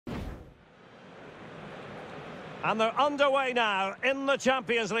And they're underway now in the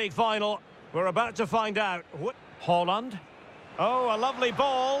Champions League final. We're about to find out. Haaland. Oh, a lovely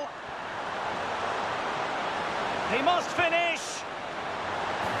ball. He must finish.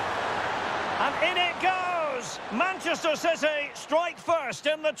 And in it goes. Manchester City strike first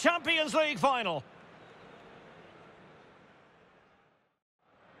in the Champions League final.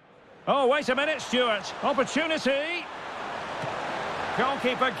 Oh, wait a minute, Stuart. Opportunity.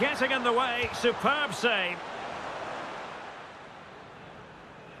 Goalkeeper getting in the way. Superb save.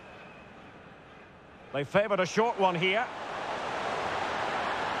 They favoured a short one here.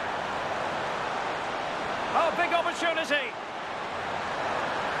 Oh, big opportunity.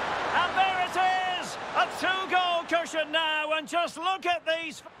 And there it is! A two-goal cushion now, and just look at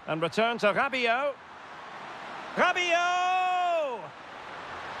these... And return to Rabiot. Rabiot!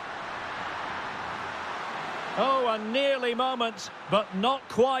 Oh, a nearly moment, but not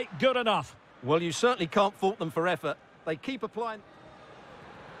quite good enough. Well, you certainly can't fault them for effort. They keep applying...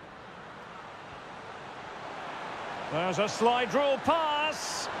 There's a slide rule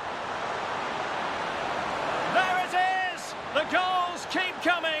pass. There it is! The goals keep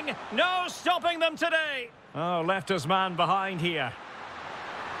coming. No stopping them today. Oh, left his man behind here.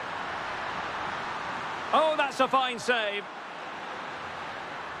 Oh, that's a fine save.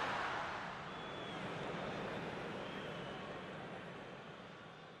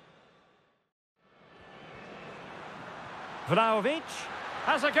 Vlahovic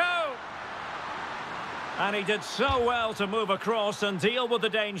has a go. And he did so well to move across and deal with the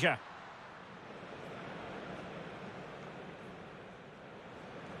danger.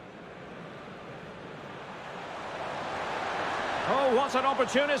 Oh, what an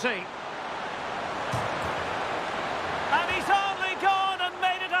opportunity.